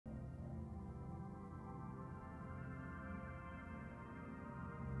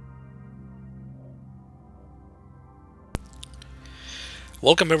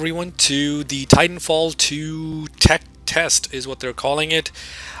Welcome everyone to the Titanfall 2 tech test is what they're calling it.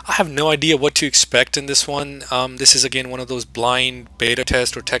 I have no idea what to expect in this one. This is again one of those blind beta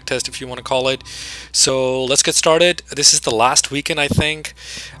test or tech test if you want to call it. So let's get started. This is the last weekend I think.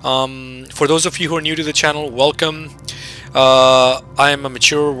 For those of you who are new to the channel, welcome. I am a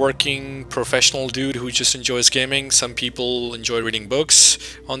mature working professional dude who just enjoys gaming. Some people enjoy reading books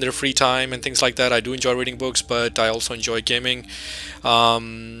on their free time and things like that. I do enjoy reading books, but I also enjoy gaming.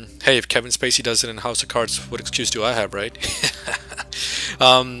 Hey, if Kevin Spacey does it in House of Cards, what excuse do I have, right?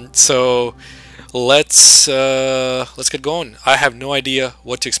 So let's get going. I have no idea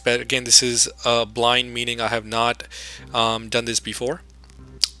what to expect. Again, this is blind, meaning I have not done this before.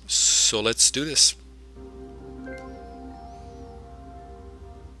 So let's do this.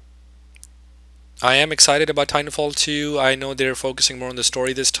 I am excited about Titanfall 2. I know they're focusing more on the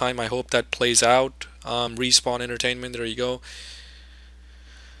story this time. I hope that plays out. Respawn Entertainment, there you go.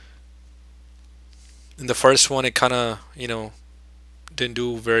 In the first one, it kind of, didn't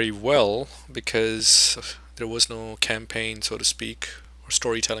do very well because there was no campaign, so to speak, or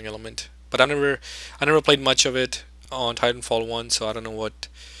storytelling element. But I never played much of it on Titanfall 1, so I don't know what.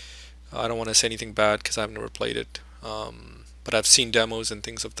 I don't want to say anything bad because I've never played it. But I've seen demos and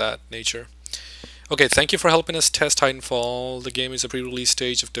things of that nature. Okay, thank you for helping us test Titanfall. The game is a pre-release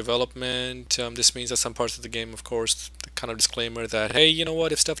stage of development. This means that some parts of the game, of course, the kind of disclaimer that, hey, you know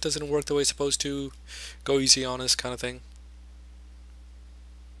what, if stuff doesn't work the way it's supposed to, go easy on us kind of thing.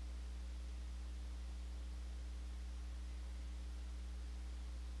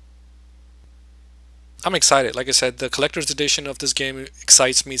 I'm excited. Like I said, the collector's edition of this game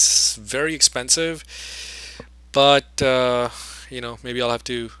excites me. It's very expensive, but maybe I'll have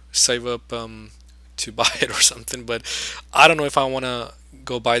to save up to buy it or something. But I don't know if I want to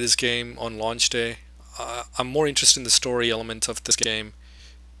go buy this game on launch day. I'm more interested in the story elements of this game,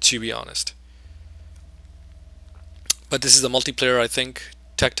 to be honest. But this is the multiplayer, I think,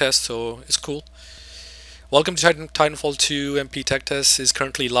 tech test, so it's cool. Welcome to Titanfall 2 MP Tech Test is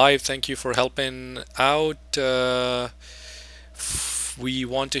currently live. Thank you for helping out. We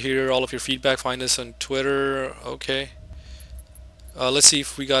want to hear all of your feedback. Find us on Twitter. Okay. Let's see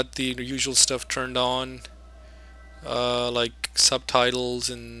if we got the usual stuff turned on, like subtitles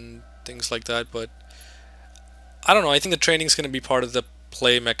and things like that. But I don't know. I think the training is going to be part of the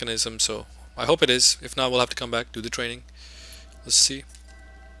play mechanism, so I hope it is. If not, we'll have to come back, do the training. Let's see.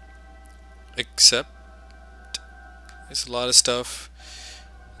 Except there's a lot of stuff.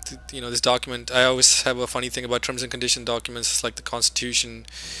 This document, I always have a funny thing about terms and condition documents. It's like the Constitution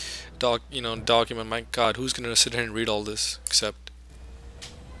document. My God, who's gonna sit here and read all this? Except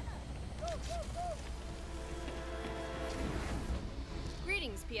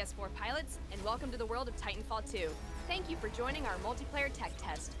Greetings, PS4 pilots, and welcome to the world of Titanfall 2. Thank you for joining our multiplayer tech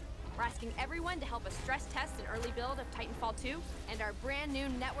test. We're asking everyone to help us stress test an early build of Titanfall 2 and our brand new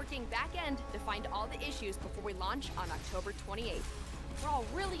networking backend to find all the issues before we launch on October 28th. We're all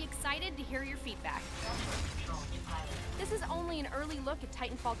really excited to hear your feedback. This is only an early look at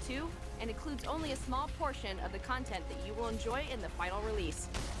Titanfall 2 and includes only a small portion of the content that you will enjoy in the final release.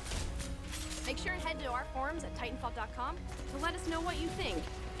 Make sure and head to our forums at Titanfall.com to let us know what you think,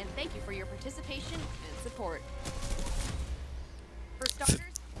 and thank you for your participation and support. For starters,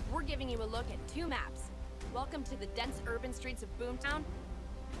 we're giving you a look at two maps. Welcome to the dense urban streets of Boomtown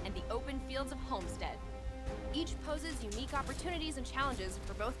and the open fields of Homestead. Each poses unique opportunities and challenges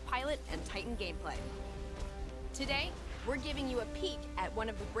for both pilot and Titan gameplay. Today, we're giving you a peek at one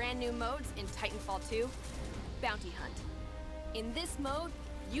of the brand new modes in Titanfall 2, Bounty Hunt. In this mode,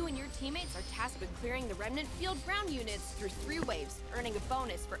 you and your teammates are tasked with clearing the remnant field ground units through 3 waves, earning a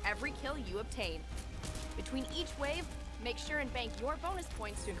bonus for every kill you obtain. Between each wave, make sure and bank your bonus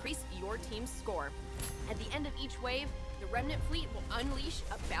points to increase your team's score. At the end of each wave, the remnant fleet will unleash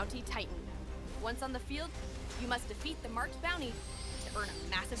a Bounty Titan. Once on the field, you must defeat the marked bounty to earn a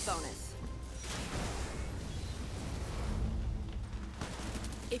massive bonus.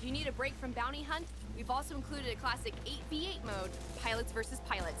 If you need a break from Bounty Hunt, we've also included a classic 8v8 mode, Pilots versus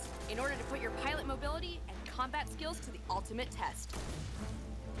Pilots, in order to put your pilot mobility and combat skills to the ultimate test.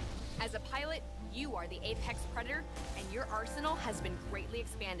 As a pilot, you are the apex predator, and your arsenal has been greatly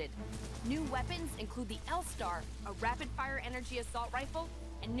expanded. New weapons include the L-Star, a rapid-fire energy assault rifle,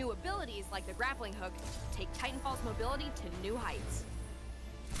 and new abilities like the grappling hook take Titanfall's mobility to new heights.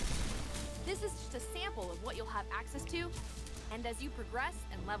 This is just a sample of what you'll have access to, and as you progress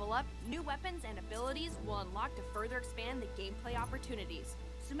and level up, new weapons and abilities will unlock to further expand the gameplay opportunities.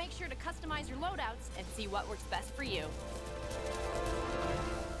 So make sure to customize your loadouts and see what works best for you.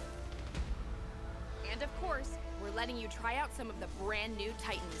 And And of course, we're letting you try out some of the brand new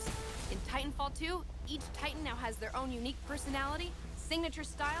Titans. In Titanfall 2, each Titan now has their own unique personality, signature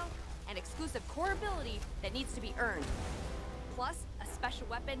style, and exclusive core ability that needs to be earned. Plus, a special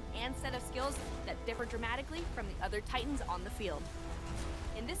weapon and set of skills that differ dramatically from the other Titans on the field.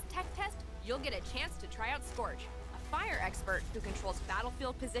 In this tech test, you'll get a chance to try out Scorch, a fire expert who controls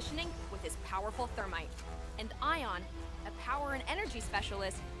battlefield positioning with his powerful thermite, and Ion, a power and energy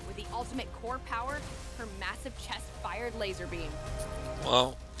specialist with the ultimate core power, her massive chest-fired laser beam.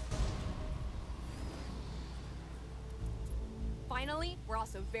 Wow. Finally, we're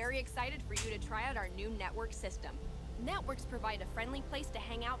also very excited for you to try out our new network system. Networks provide a friendly place to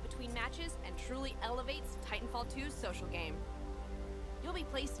hang out between matches and truly elevates Titanfall 2's social game. You'll be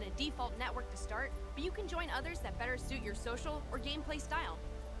placed in a default network to start, but you can join others that better suit your social or gameplay style.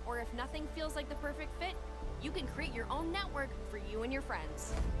 Or if nothing feels like the perfect fit, you can create your own network for you and your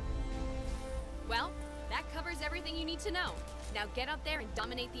friends. Well, that covers everything you need to know. Now get out there and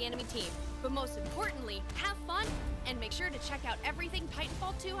dominate the enemy team. But most importantly, have fun and make sure to check out everything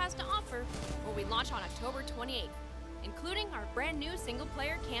Titanfall 2 has to offer when we launch on October 28th, including our brand new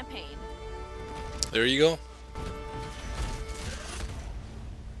single-player campaign. There you go.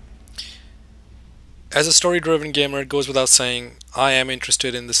 As a story-driven gamer, it goes without saying, I am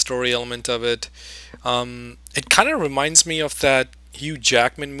interested in the story element of it. It kind of reminds me of that Hugh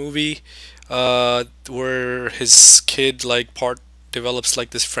Jackman movie where his kid develops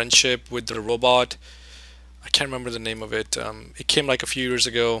like this friendship with the robot. I can't remember the name of it. It came like a few years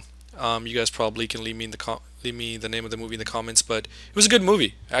ago. You guys probably can leave me the name of the movie in the comments, but it was a good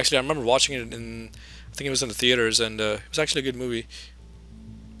movie. Actually, I remember watching it I think it was in the theaters, and it was actually a good movie.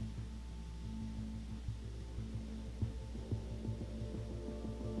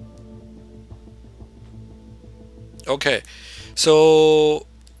 Okay, so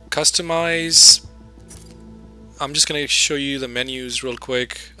customize. I'm just gonna show you the menus real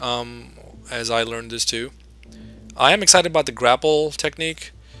quick as I learned this too. I am excited about the grapple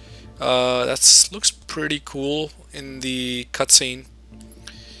technique. That looks pretty cool in the cutscene.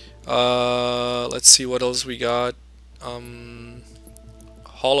 Let's see what else we got. Holopilot.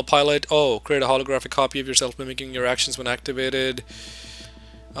 Oh, create a holographic copy of yourself mimicking your actions when activated.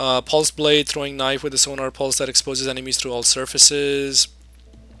 Pulse blade, throwing knife with a sonar pulse that exposes enemies through all surfaces.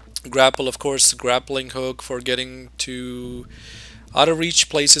 Grapple, of course, grappling hook for getting to out of reach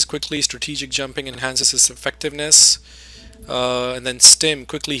places quickly. Strategic jumping enhances its effectiveness. And then stim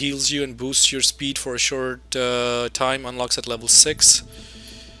quickly heals you and boosts your speed for a short time. Unlocks at level 6.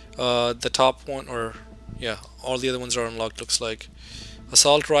 The top one, or yeah, all the other ones are unlocked, looks like.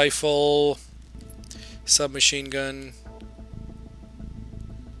 Assault rifle, submachine gun.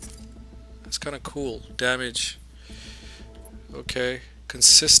 It's kind of cool. Damage. Okay.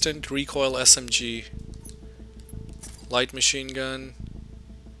 Consistent recoil SMG. Light machine gun.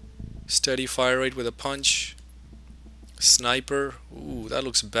 Steady fire rate with a punch. Sniper. Ooh, that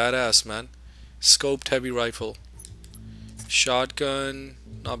looks badass, man. Scoped heavy rifle. Shotgun.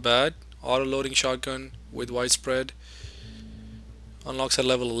 Not bad. Auto loading shotgun with widespread. Unlocks at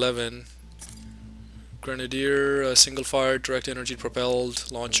level 11. Grenadier. Single fire direct energy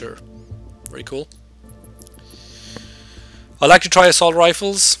propelled launcher. Very cool. I like to try assault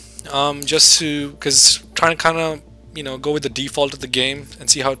rifles, just because trying to kind of go with the default of the game and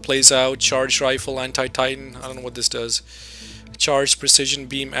see how it plays out. Charged rifle, anti-Titan. I don't know what this does. Charged precision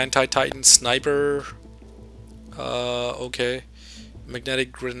beam, anti-Titan sniper. Okay.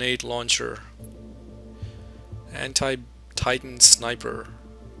 Magnetic grenade launcher. Anti-Titan sniper.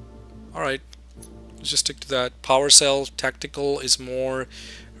 All right. Let's just stick to that. Power cell tactical is more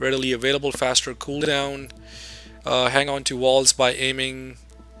readily available, faster cooldown. Hang on to walls by aiming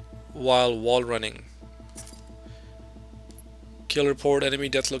while wall running. Kill report enemy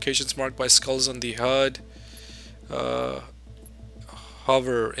death locations marked by skulls on the HUD.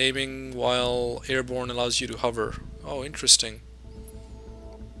 Hover aiming while airborne allows you to hover. Oh, interesting.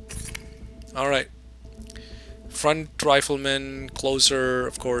 Alright. Front rifleman, closer,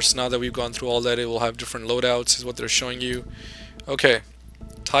 of course. Now that we've gone through all that, it will have different loadouts, is what they're showing you. Okay.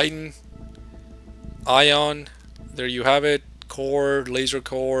 Titan, Ion, there you have it. Core,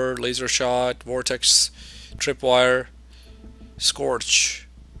 laser shot, vortex, tripwire, Scorch,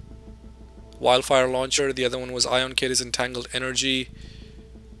 wildfire launcher. The other one was Ion Kit is entangled energy.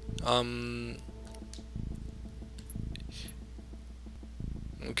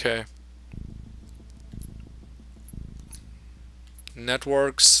 Okay.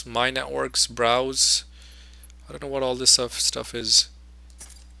 Networks, my networks, browse. I don't know what all this stuff is.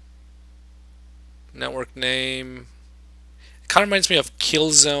 Network name. It kind of reminds me of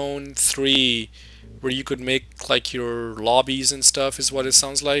Killzone 3 where you could make like your lobbies and stuff, is what it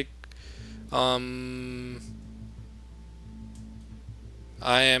sounds like. I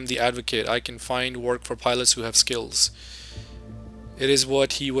am the advocate. I can find work for pilots who have skills. It is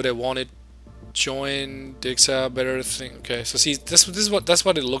what he would have wanted. Join Dixa, better thing. Okay, so see, this is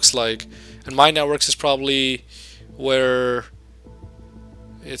what it looks like. And my networks is probably where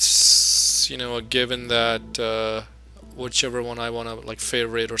it's, you know, a given that whichever one I want to like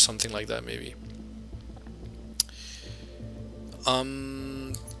favorite or something like that, maybe.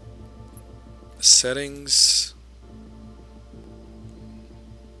 Settings.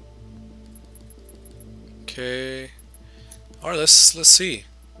 Okay. All right, let's see.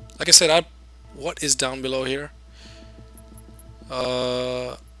 Like I said, what is down below here?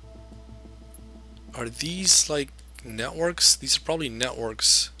 Are these like networks? These are probably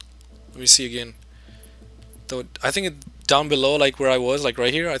networks. Let me see again. Though I think down below, like where I was, like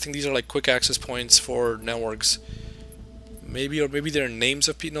right here, I think these are like quick access points for networks. Maybe, or maybe they're names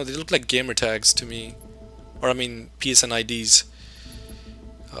of people. No, they look like gamer tags to me, or I mean PSN IDs.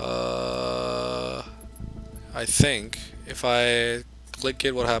 I think if I click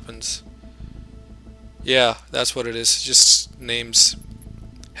it, what happens? Yeah, that's what it is. Just names.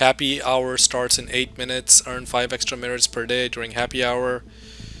 Happy hour starts in 8 minutes. Earn 5 extra minutes per day during happy hour.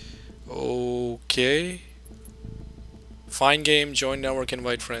 Okay. Find game, join network,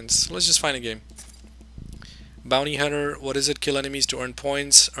 invite friends. Let's just find a game. Bounty Hunter, what is it? Kill enemies to earn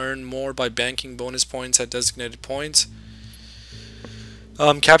points. Earn more by banking bonus points at designated points.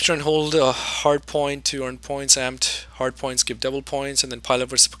 Capture and hold a hard point to earn points. Amped hard points give double points. And then pilot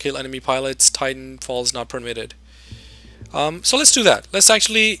versus kill enemy pilots. Titanfall not permitted. So let's do that.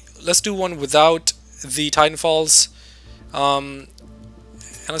 Let's do one without the Titanfalls. And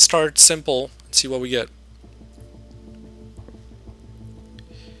let's start simple and see what we get.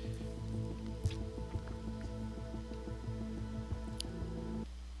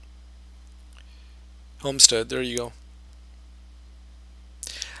 Homestead, there you go.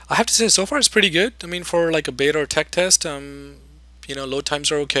 I have to say, so far it's pretty good. I mean, for like a beta or tech test, you know, load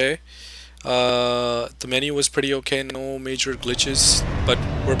times are okay. The menu was pretty okay, no major glitches, but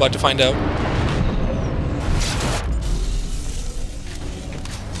we're about to find out.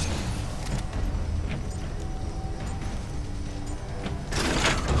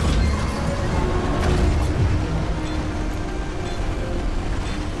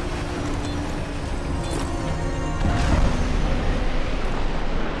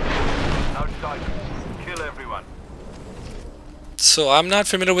 So I'm not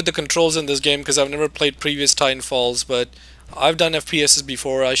familiar with the controls in this game because I've never played previous Titanfalls, but I've done FPSs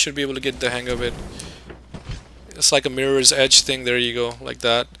before. I should be able to get the hang of it. It's like a mirror's edge thing. There you go, like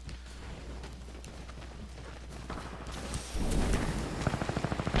that.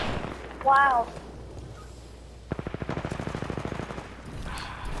 Wow.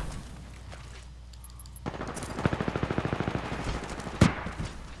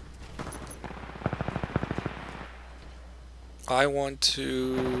 I want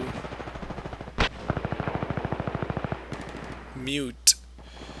to mute.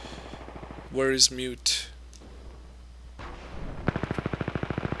 Where is mute?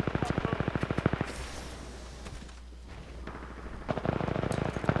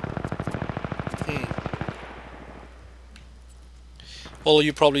 Well,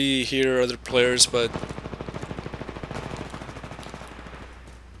 you probably hear other players, but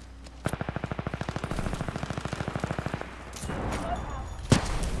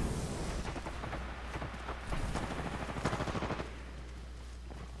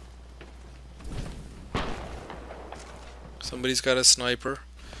somebody's got a sniper.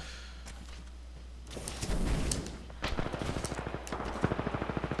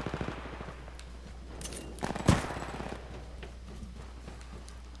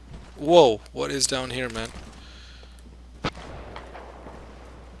 Whoa, what is down here, man?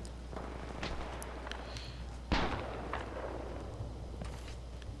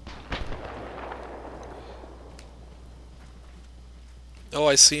 Oh,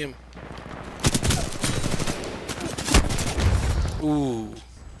 I see him. Ooh.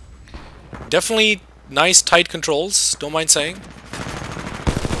 Definitely nice tight controls, don't mind saying.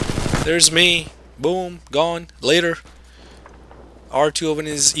 There's me. Boom, gone. Later. R2 oven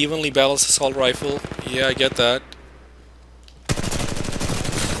is evenly balanced assault rifle. Yeah, I get that.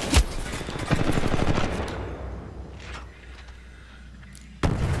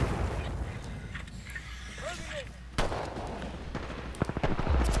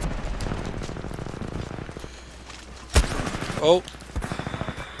 Oh.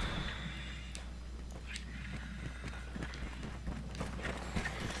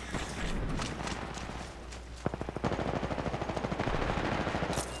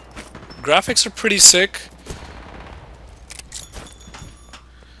 graphics are pretty sick.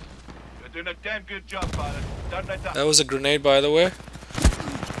 You're doing a damn good job, pilot. Don't let up. That was a grenade, by the way.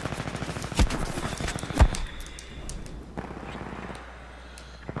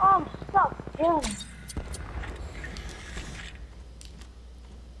 Oh, stop killing.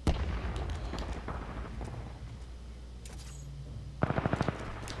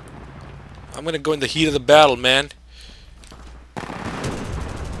 I'm gonna go in the heat of the battle, man.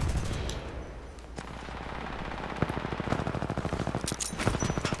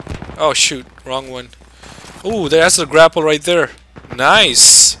 Oh shoot, wrong one. Ooh, that's a grapple right there.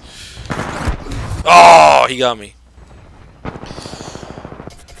 Nice. Oh, he got me.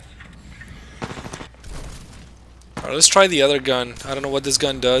 Alright, let's try the other gun. I don't know what this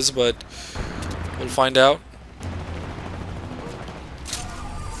gun does, but we'll find out.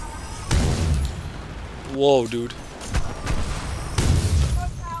 Whoa, dude.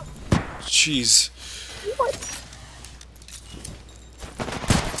 Jeez.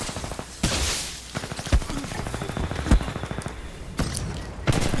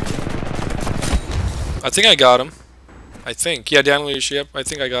 I think I got him. I think. Yeah, Daniel, yep. I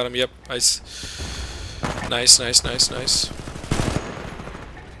think I got him. Yep. Nice. Nice, nice, nice, nice.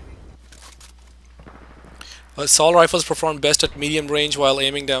 Assault rifles perform best at medium range while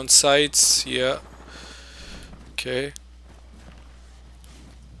aiming down sights. Yeah. Okay.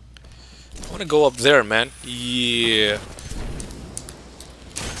 I want to go up there, man. Yeah.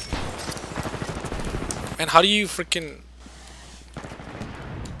 Man, how do you freaking...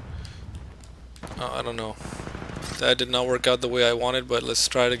 Oh, I don't know. That did not work out the way I wanted, but let's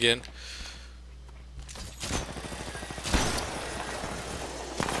try it again.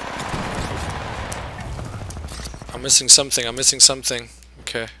 I'm missing something. I'm missing something.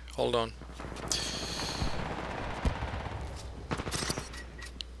 Okay, hold on.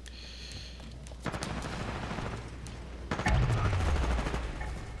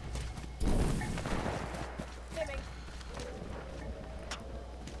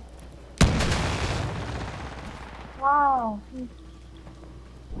 Wow.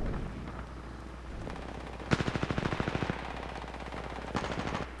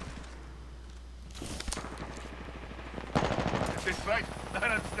 This right, they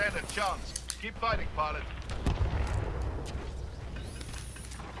don't stand a chance. Keep fighting, pilot.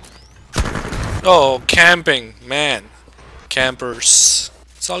 Oh, camping, man. Campers.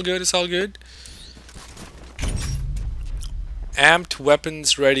 It's all good, it's all good. Amped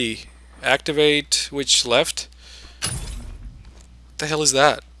weapons ready. Activate which left? What the hell is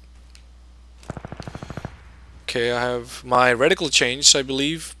that? Okay, I have my reticle changed, I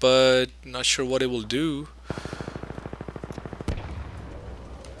believe, but not sure what it will do.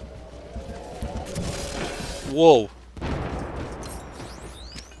 Whoa.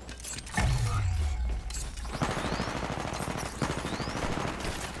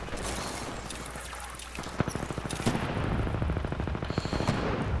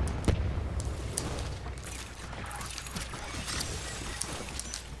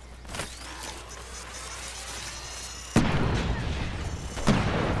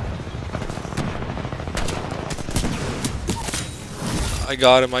 I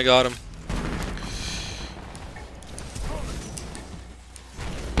got him, I got him.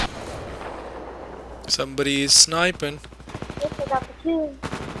 Somebody is sniping. Yes, I got the kill.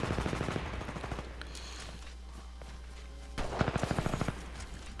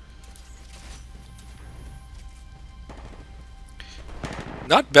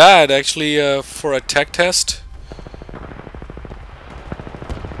 Not bad, actually, for a tech test.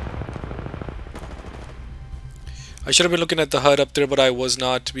 I should have been looking at the HUD up there, but I was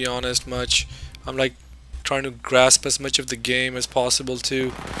not, to be honest, much. I'm like trying to grasp as much of the game as possible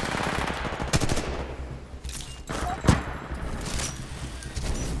too.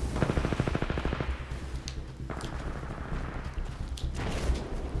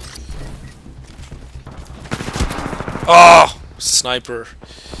 Oh, sniper.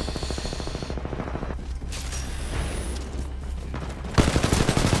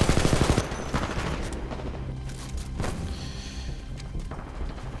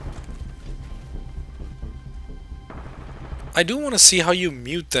 I do want to see how you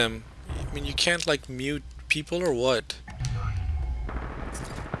mute them. I mean, you can't like mute people or what?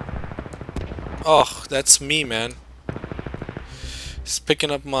 Oh, that's me, man. It's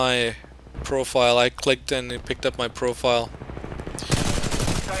picking up my profile. I clicked and it picked up my profile.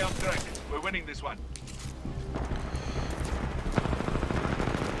 Stay on track. We're winning this one.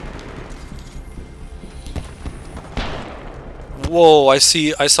 Whoa, I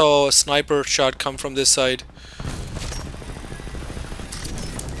saw a sniper shot come from this side.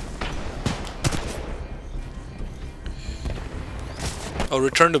 Oh,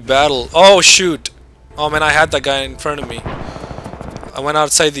 return to battle. Oh, shoot. Oh, man, I had that guy in front of me. I went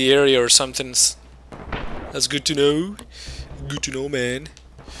outside the area or something. That's good to know. Good to know, man.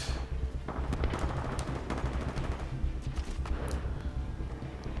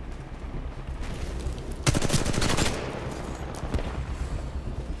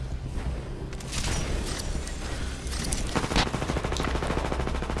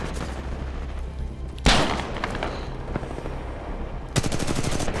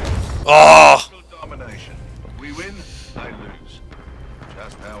 Oh! Domination. We win, they lose.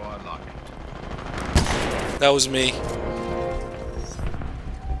 Just how I like it. That was me.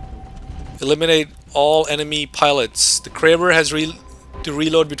 Eliminate all enemy pilots. The Kraber has to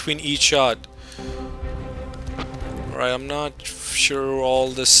reload between each shot. Alright, I'm not sure all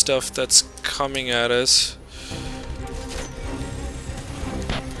the stuff that's coming at us.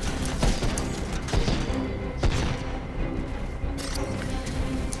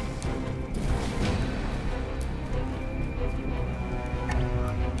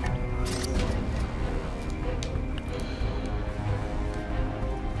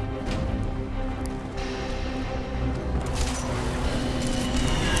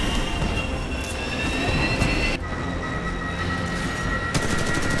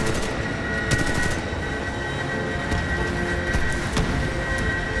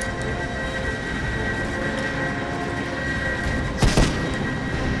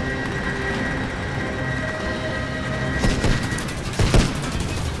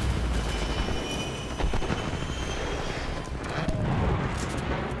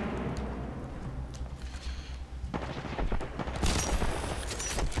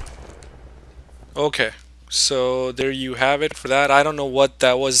 Okay, so there you have it for that. I don't know what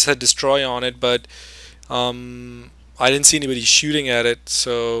that was. It said destroy on it, but I didn't see anybody shooting at it,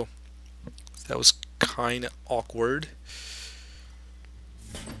 so that was kind of awkward.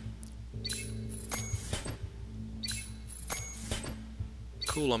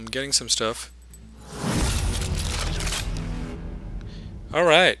 Cool, I'm getting some stuff.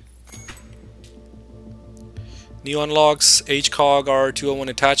 Alright. New unlocks, HCOG R201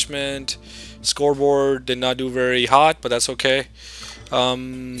 attachment. Scoreboard did not do very hot, but that's okay.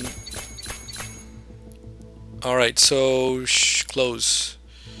 Alright, so close.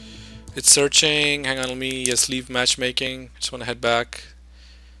 It's searching. Hang on, let me leave matchmaking. Just want to head back.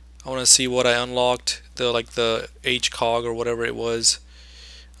 I want to see what I unlocked. The HCOG or whatever it was.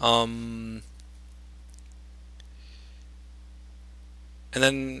 And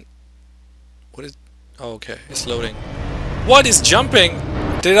then what is? Oh, okay, it's loading. What is jumping?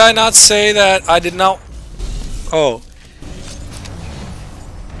 Did I not say that I did not? Oh.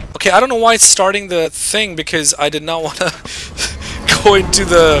 Okay, I don't know why it's starting the thing because I did not want to go into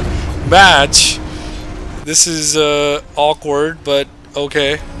the match. This is awkward, but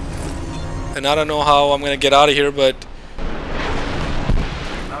okay. And I don't know how I'm gonna get out of here, but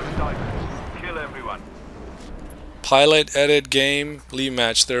Kill everyone. pilot, edit, game, leave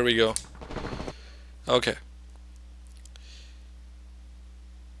match. There we go. Okay.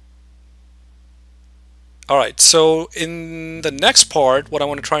 Alright, so in the next part, what I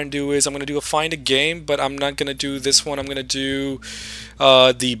want to try and do is I'm going to do a find a game, but I'm not going to do this one. I'm going to do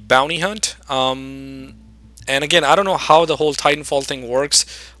the bounty hunt. And again, I don't know how the whole Titanfall thing works.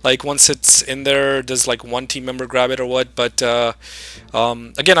 Like, once it's in there, does like one team member grab it or what? But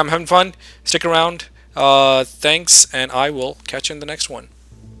again, I'm having fun. Stick around. Thanks, and I will catch you in the next one.